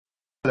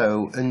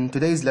Hello, in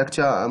today's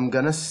lecture I'm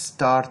gonna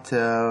start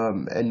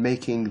in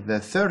making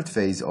the third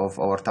phase of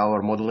our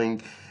tower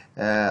modeling.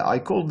 I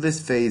call this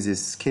phase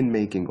is skin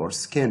making or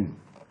skin.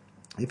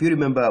 If you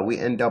remember, we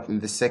end up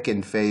in the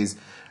second phase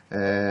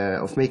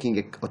of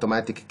making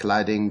automatic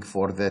cladding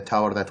for the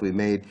tower that we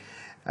made,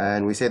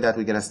 and we said that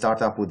we're gonna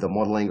start up with the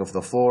modeling of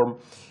the form,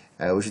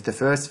 which is the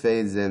first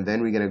phase, and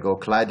then we're gonna go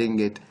cladding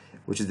it,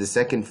 which is the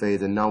second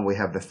phase, and now we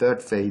have the third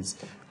phase,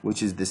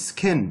 which is the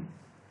skin.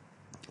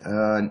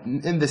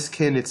 In the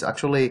skin, it's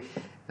actually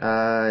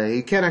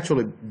you can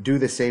actually do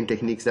the same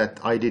techniques that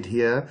I did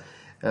here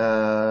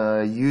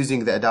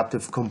using the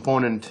adaptive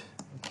component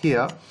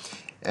here,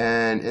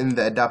 and in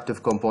the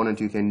adaptive component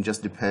you can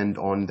just depend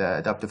on the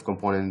adaptive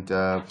component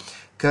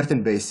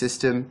curtain based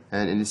system,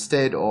 and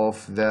instead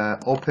of the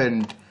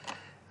opened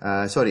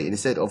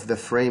instead of the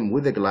frame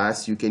with the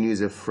glass, you can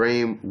use a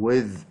frame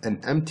with an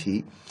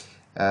empty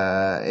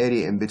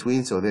area in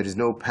between, so there is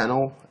no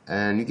panel,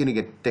 and you're going to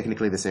get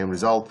technically the same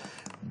result.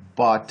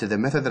 But the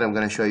method that I'm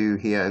going to show you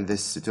here in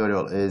this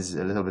tutorial is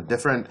a little bit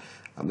different.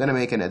 I'm going to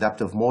make an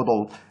adaptive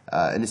model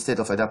instead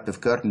of adaptive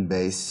curtain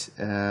base.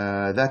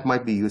 That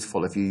might be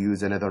useful if you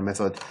use another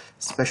method,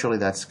 especially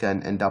that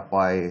can end up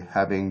by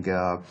having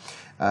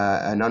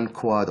a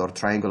non-quad or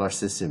triangular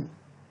system.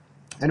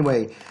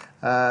 Anyway,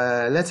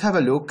 let's have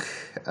a look.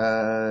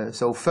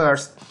 So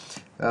first,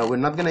 we're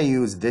not going to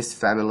use this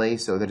family,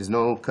 so there is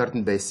no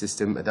curtain based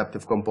system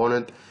adaptive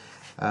component.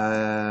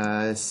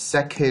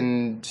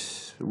 Second,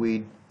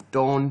 we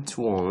don't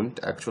want,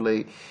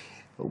 actually,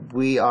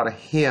 we are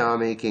here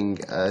making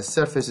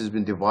surface has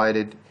been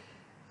divided,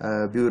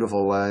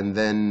 beautiful, and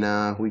then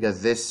we got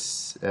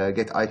this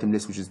get item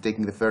list, which is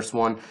taking the first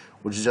one,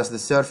 which is just the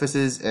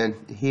surfaces, and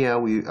here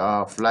we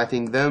are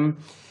flattening them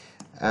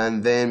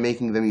and then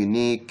making them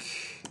unique,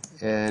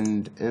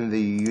 and in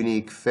the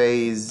unique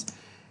phase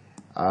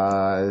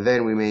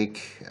then we make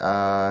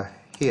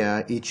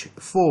here each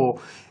 4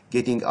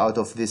 getting out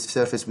of this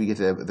surface, we get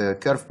the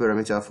curve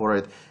parameter for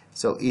it,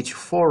 so each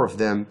 4 of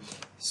them.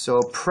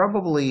 So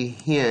probably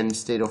here,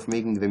 instead of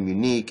making them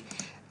unique,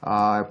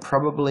 I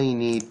probably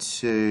need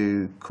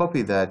to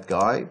copy that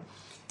guy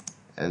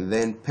and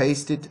then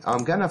paste it.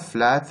 I'm gonna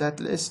flat that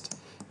list,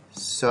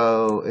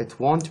 so it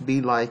won't be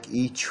like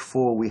each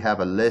 4 we have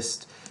a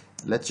list.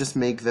 Let's just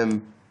make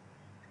them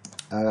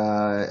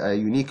a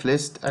unique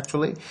list,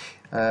 actually,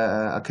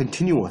 a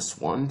continuous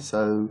one,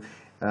 so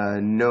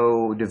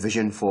no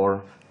division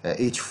for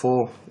each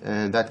 4,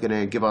 and that's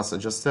gonna give us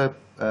just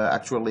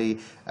actually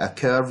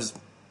curves.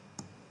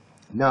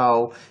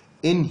 Now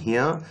in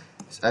here,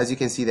 as you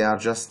can see, they are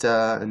just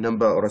a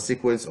number or a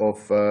sequence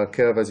of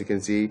curve. As you can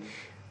see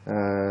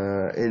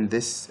in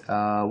this,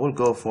 we'll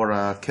go for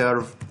a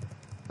curve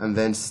and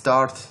then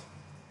start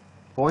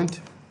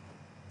point,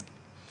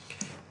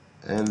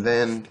 and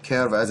then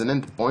curve as an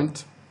end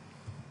point.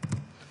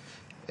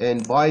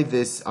 And by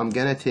this, I'm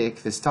gonna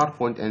take the start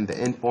point and the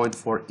end point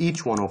for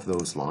each one of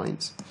those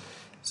lines.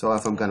 So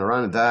if I'm gonna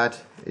run that,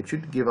 it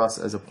should give us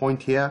as a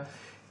point here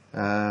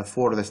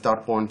for the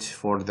start point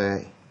for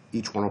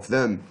each one of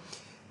them.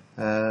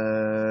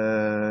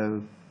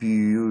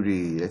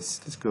 Beauty.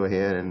 Let's go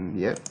ahead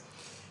and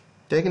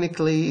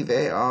technically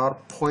they are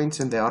points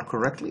and they are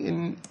correctly.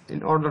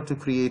 In order to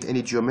create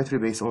any geometry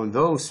based on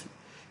those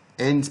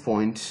end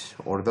points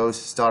or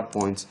those start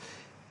points,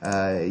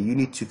 you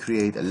need to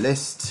create a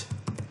list,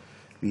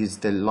 because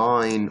the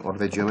line or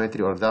the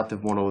geometry or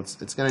adaptive models,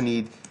 it's gonna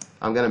need,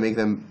 I'm gonna make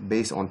them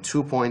based on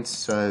 2 points.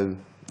 So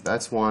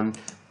that's 1,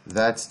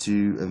 that's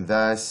 2, and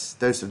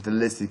those of the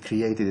list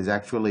created is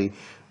actually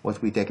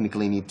what we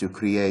technically need to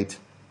create,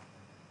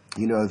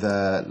 you know,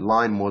 the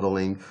line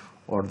modeling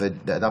or the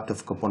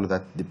adaptive component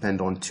that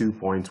depend on 2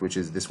 points, which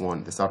is this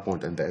one, the start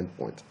point and the end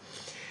point.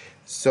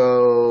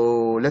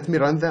 So let me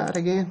run that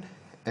again,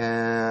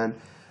 and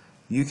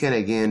you can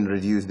again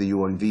reduce the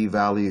U and V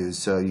values,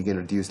 so you can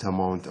reduce the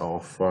amount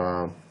of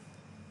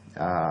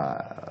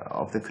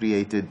the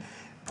created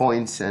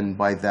points, and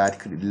by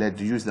that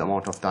reduce the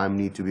amount of time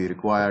need to be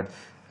required,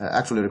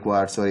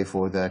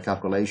 for the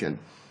calculation.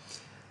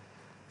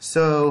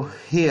 So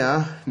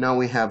here now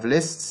we have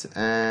lists,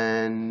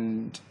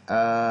 and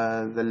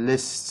the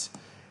lists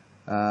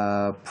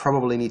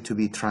probably need to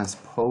be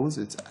transposed.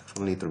 It's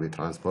actually need to be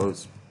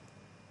transposed.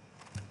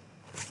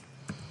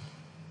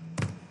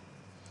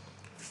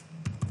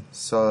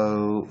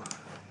 So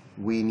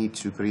we need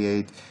to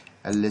create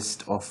a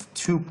list of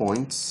 2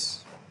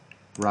 points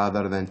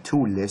rather than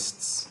 2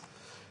 lists,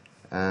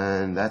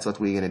 and that's what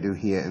we're going to do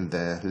here in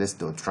the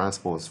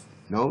List.Transpose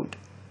node.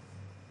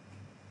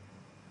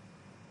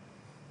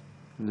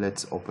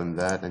 Let's open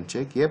that and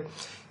check. Yep.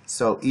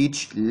 So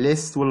each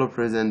list will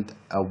represent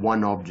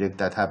one object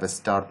that have a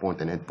start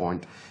point and end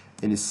point,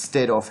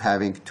 instead of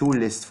having 2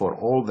 lists for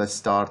all the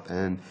start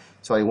and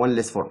one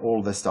list for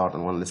all the start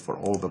and 1 list for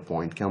all the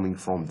point coming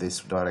from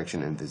this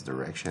direction and this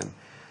direction.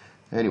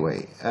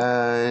 Anyway,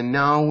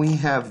 now we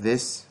have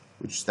this,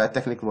 which is that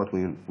technically what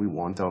we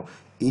want. So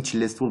each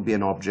list will be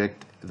an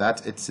object,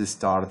 that's its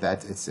start,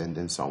 that's its end,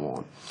 and so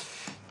on.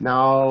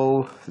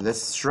 Now the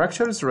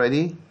structure is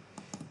ready.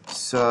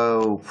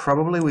 So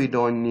probably we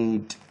don't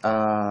need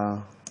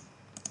to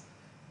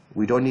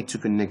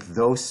connect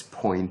those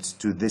points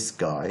to this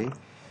guy,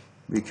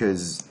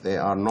 because they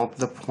are not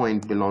the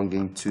point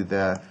belonging to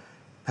the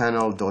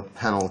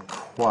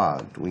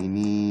Panel.PanelQuad. We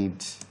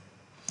need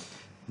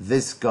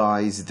this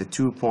guy's, the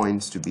 2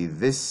 points, to be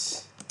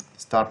this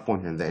start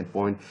point and the end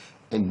point.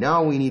 And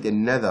now we need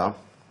another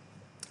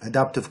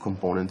adaptive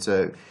component.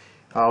 So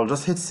I'll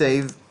just hit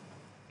save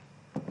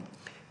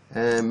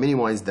and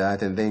minimize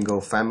that, and then go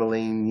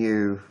family,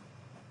 new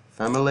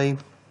family,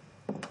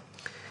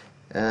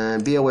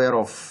 and be aware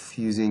of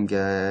using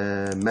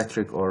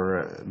metric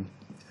or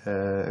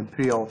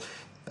imperial.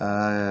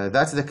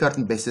 That's the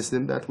curtain-based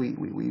system that we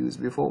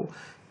used before.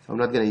 So I'm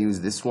not going to use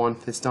this one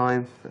this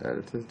time.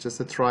 Just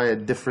to try a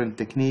different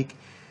technique.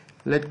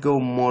 Let's go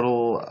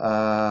model.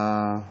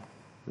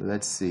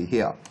 Let's see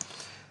here.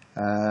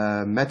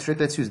 Metric.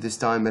 Let's use this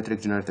time metric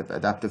generative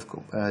adaptive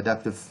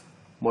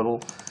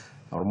model,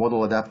 or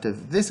model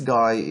adaptive. This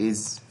guy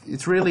it's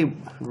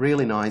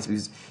really nice,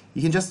 because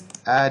you can just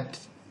add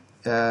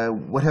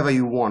whatever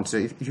you want. So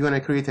if you're going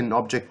to create an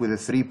object with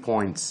 3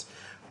 points,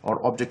 or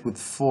object with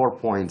 4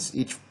 points,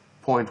 each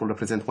point will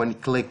represent one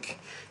click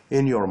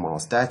in your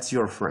mouse. That's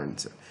your friend.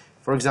 So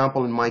for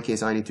example, in my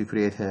case, I need to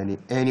create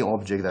any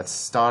object that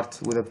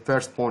starts with the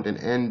first point and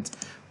ends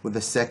with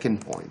the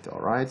second point. All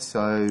right,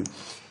 so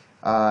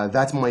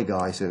that's my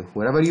guy. So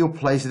wherever you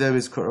place them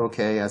is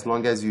okay, as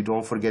long as you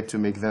don't forget to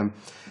make them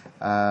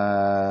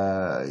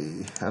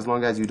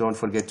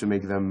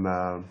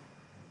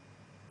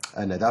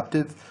an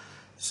adaptive.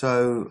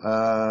 So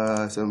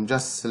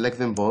just select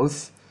them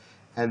both,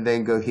 and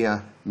then go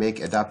here, make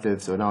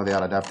adaptive. So now they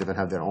are adaptive and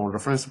have their own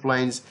reference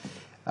planes.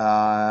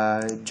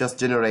 Just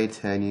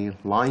generate any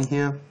line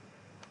here,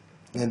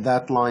 and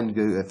that line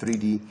go a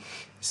 3D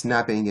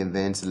snapping, and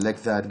then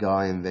select that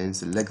guy, and then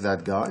select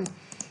that guy.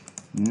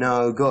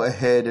 Now go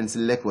ahead and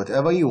select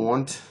whatever you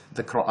want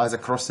as a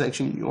cross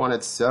section. You want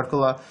it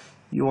circular,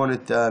 you want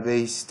it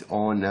based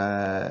on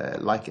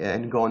like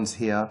n-gons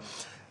here,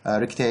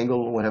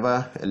 rectangle,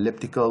 whatever,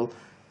 elliptical,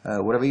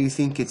 whatever you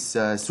think it's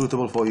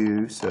suitable for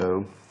you.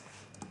 So,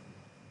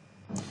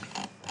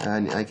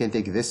 and I can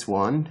take this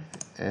one.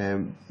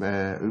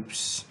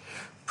 Oops,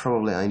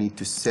 probably I need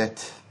to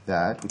set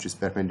that, which is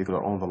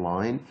perpendicular on the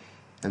line,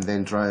 and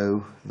then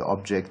draw the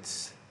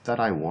objects that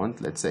I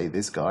want. Let's say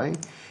this guy,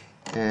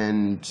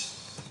 and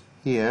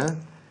here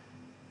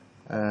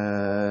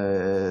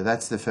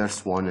that's the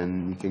first one,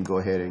 and you can go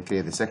ahead and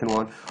create the second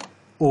one.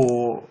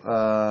 Or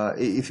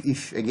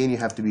if again, you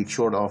have to be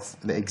sure of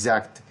the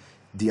exact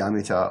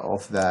diameter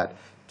of that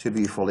to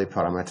be fully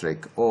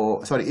parametric,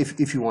 or sorry,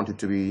 if you want it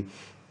to be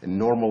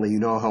normally, you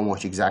know how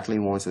much exactly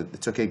you want, so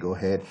it's okay, go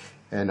ahead.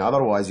 And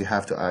otherwise you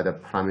have to add a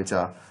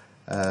parameter.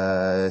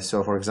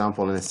 So for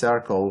example, in a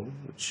circle,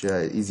 which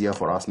is easier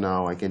for us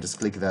now, I can just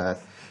click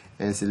that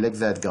and select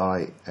that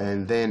guy,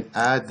 and then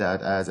add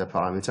that as a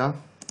parameter.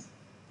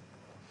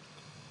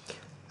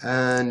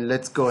 And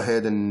let's go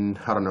ahead and,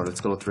 I don't know,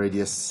 let's call it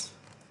radius,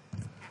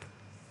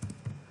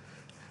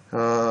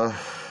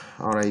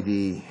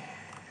 RID,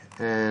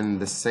 and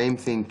the same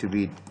thing to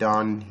be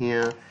done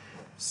here.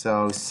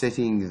 So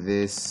setting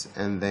this,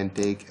 and then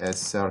take a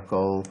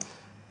circle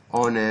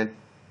on it,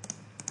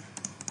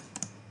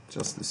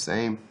 just the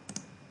same.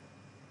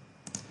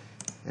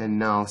 And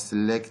now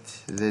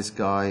select this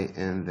guy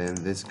and then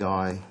this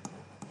guy,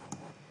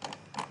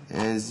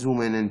 and zoom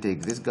in and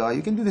take this guy.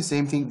 You can do the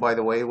same thing, by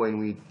the way, when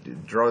we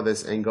draw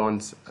this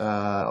n-gons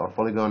or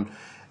polygon,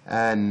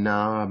 and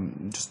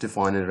just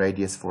define a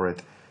radius for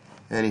it.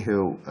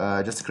 Anywho,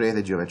 just create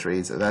the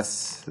geometry. So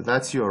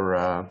that's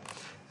your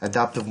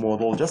adaptive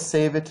model. Just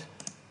save it,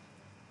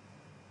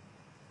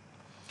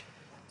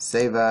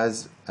 save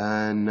as,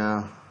 and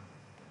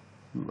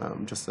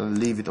I'm just gonna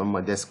leave it on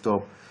my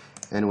desktop.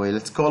 Anyway,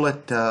 let's call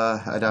it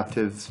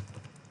adaptive,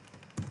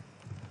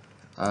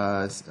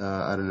 I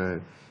don't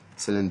know,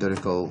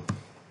 cylindrical,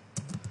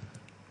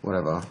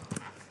 whatever,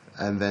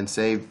 and then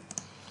save.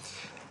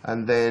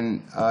 And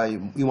then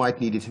you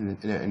might need it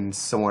in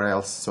somewhere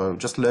else, so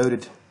just load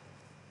it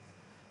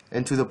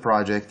into the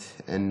project,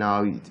 and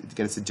now it's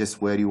going to suggest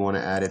where you want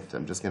to add it.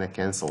 I'm just going to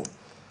cancel.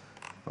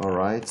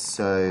 Alright,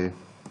 so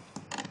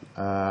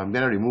I'm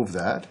going to remove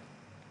that,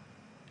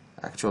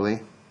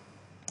 actually.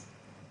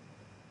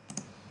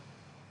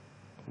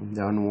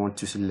 Don't want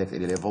to select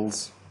any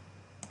levels,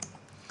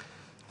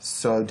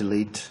 so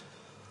delete.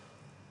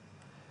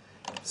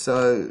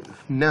 So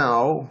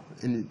now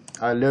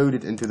I load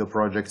it into the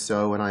project,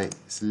 so when I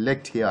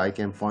select here, I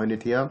can find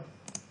it here.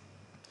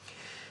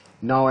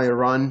 Now I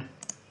run.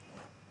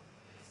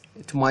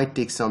 It might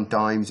take some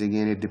time.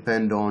 Again, it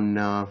depends on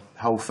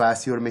how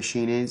fast your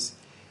machine is.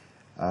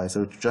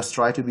 So just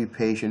try to be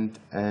patient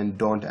and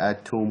don't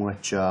add too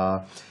much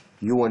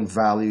U and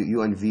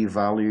V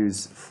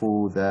values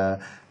for the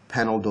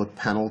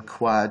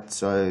Panel.PanelQuad,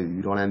 so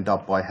you don't end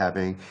up by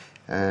having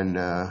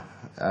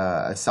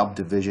a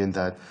subdivision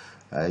that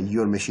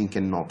your machine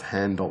cannot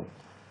handle.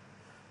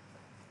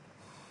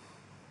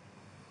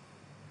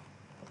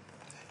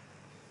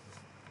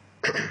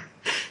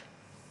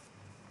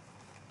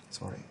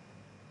 Sorry.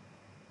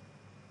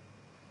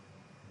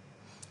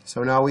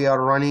 So now we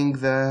are running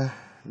the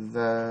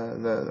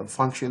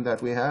function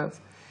that we have,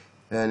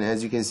 and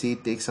as you can see,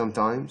 it takes some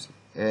time.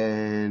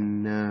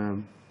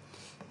 And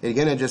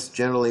again, I just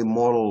generally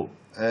model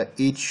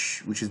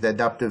each, which is the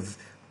adaptive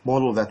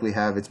model that we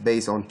have. It's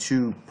based on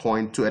two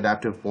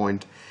adaptive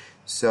point.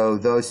 So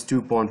those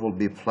 2 points will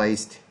be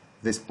placed,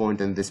 this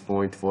point and this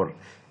point, for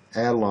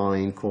a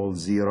line called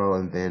 0,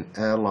 and then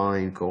a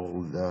line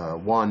called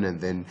 1, and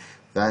then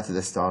that's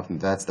the start and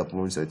that's the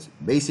point. So it's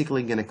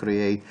basically going to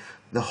create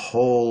the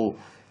whole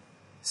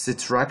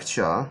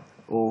structure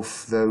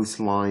of those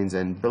lines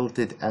and build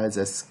it as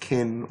a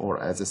skin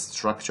or as a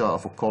structure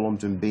of a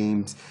columns and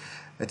beams.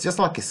 It's just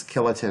like a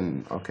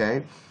skeleton,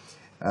 okay,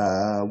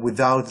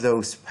 without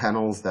those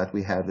panels that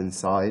we have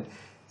inside.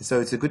 So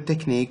it's a good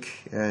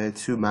technique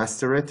to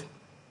master it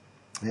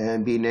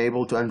and being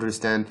able to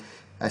understand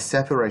a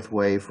separate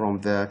way from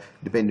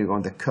depending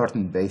on the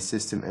curtain-based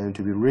system, and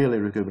to be really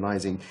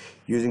recognizing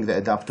using the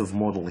adaptive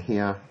model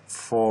here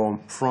from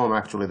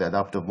actually the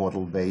adaptive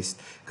model based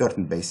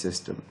curtain-based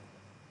system.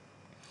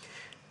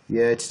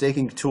 Yeah, it's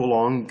taking too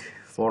long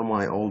for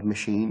my old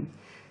machine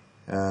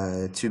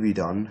to be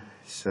done,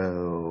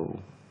 so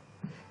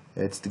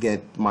it's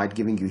might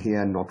giving you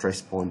here not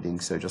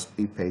responding, so just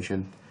be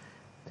patient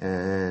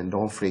and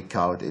don't freak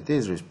out. It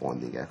is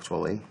responding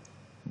actually,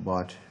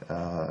 but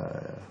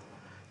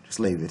just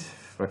leave it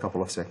for a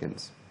couple of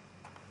seconds.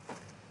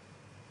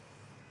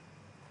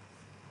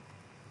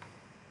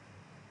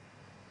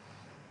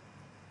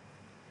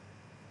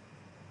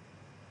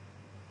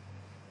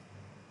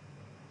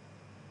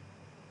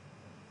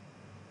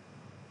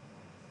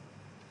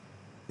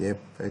 Yep,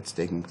 it's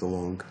taking too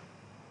long.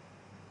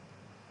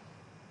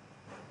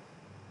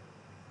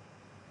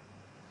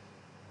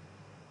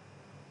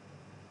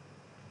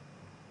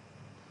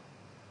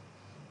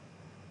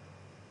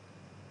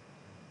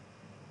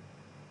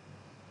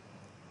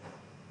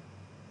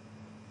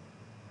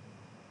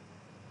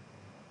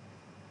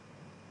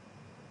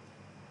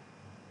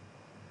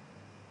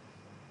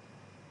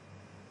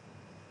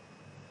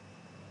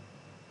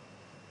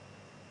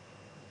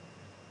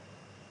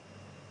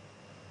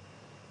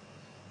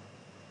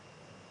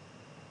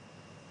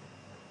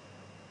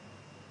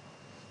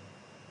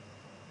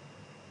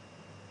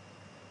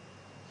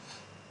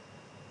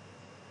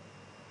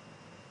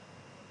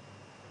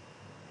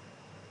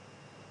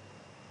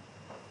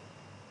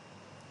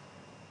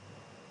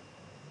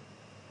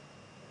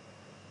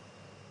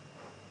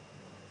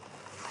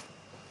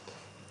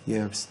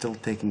 Yeah, it's still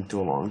taking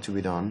too long to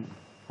be done,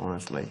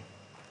 honestly.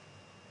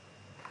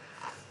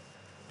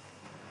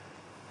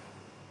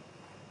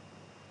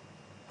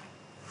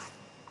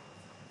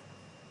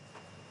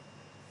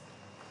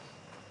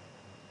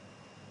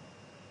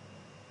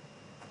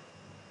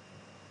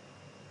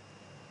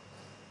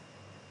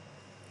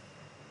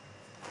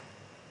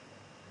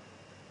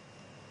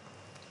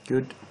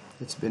 Good,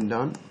 it's been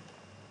done.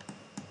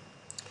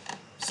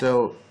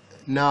 So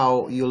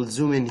now you'll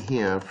zoom in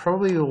here.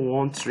 Probably you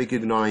won't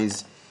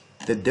recognize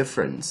the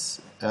difference.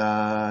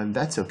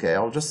 That's okay.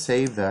 I'll just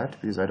save that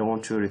because I don't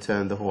want to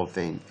return the whole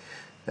thing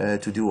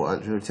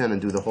to return and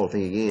do the whole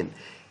thing again.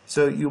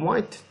 So you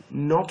might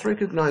not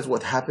recognize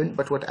what happened,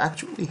 but what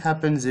actually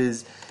happens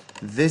is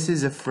this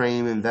is a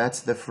frame and that's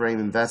the frame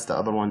and that's the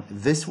other one.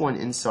 This one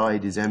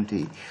inside is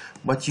empty,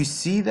 but you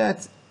see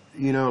that,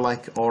 you know,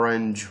 like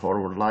orange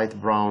or light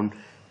brown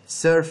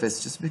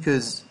surface, just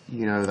because,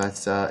 you know,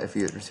 that's if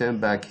you return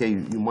back here,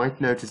 you might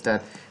notice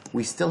that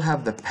we still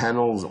have the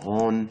panels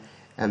on,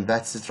 and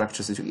that's the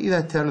structure. So you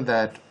either turn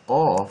that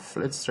off.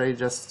 Let's try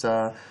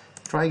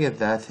try get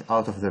that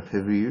out of the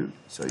preview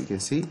so you can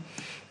see,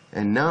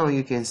 and now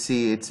you can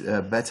see it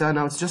better.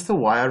 Now it's just a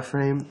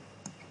wireframe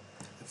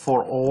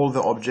for all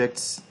the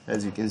objects,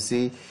 as you can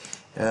see,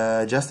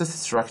 just a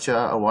structure,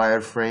 a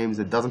wireframe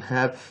that doesn't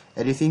have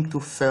anything to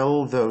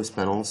fill those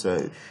panels.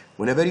 So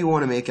whenever you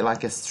want to make it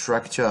like a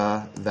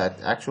structure that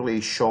actually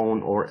is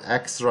shown or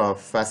extra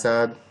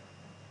facade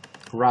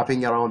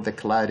wrapping around the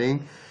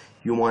cladding,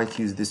 you might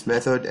use this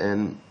method.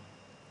 And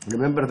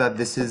remember that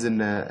this is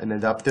an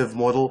adaptive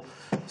model,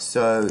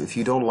 so if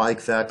you don't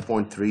like that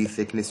 0.3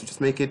 thickness, you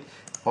just make it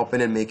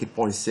open and make it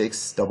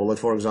 0.6, double it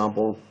for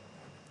example.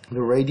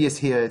 The radius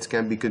here, it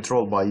can be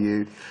controlled by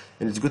you,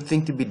 and it's a good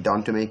thing to be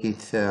done to make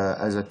it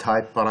as a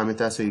type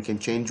parameter, so you can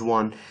change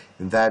one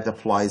and that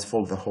applies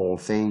for the whole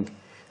thing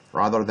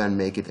rather than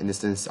make it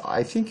instance.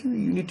 I think you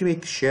need to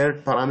make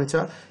shared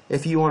parameter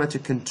if you wanted to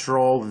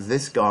control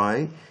this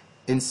guy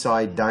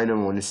inside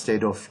Dynamo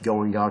instead of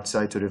going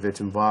outside to Revit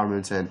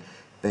environments and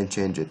then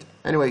change it.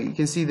 Anyway, you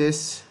can see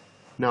this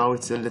now.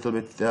 It's a little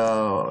bit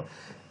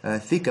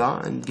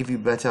thicker and give you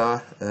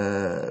better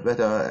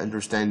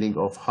understanding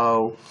of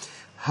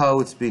how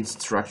it's been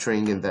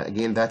structuring. And that,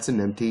 again, that's an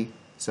empty,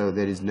 so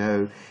there is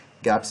no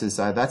gaps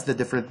inside. That's the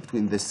difference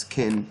between the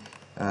skin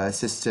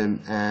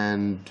system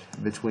and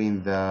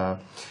between the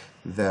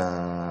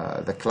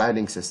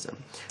cladding system.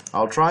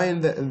 I'll try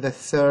in the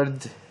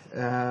third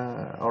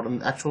or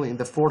actually in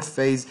the fourth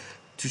phase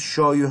to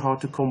show you how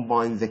to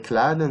combine the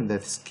clad and the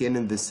skin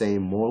in the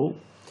same model,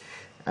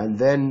 and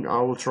then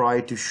I will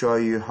try to show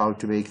you how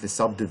to make the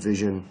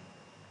subdivision,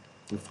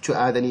 to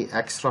add any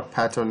extra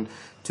pattern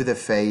to the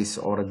face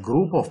or a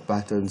group of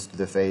patterns to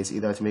the face,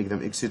 either to make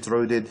them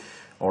extruded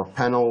or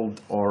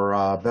paneled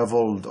or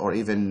beveled or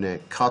even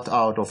cut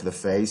out of the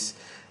face,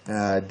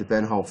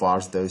 depending how far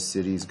those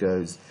series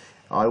goes.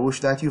 I wish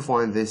that you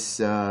find this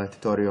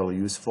tutorial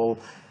useful.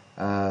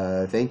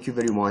 Thank you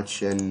very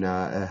much, and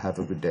have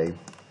a good day.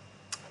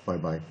 Bye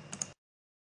bye.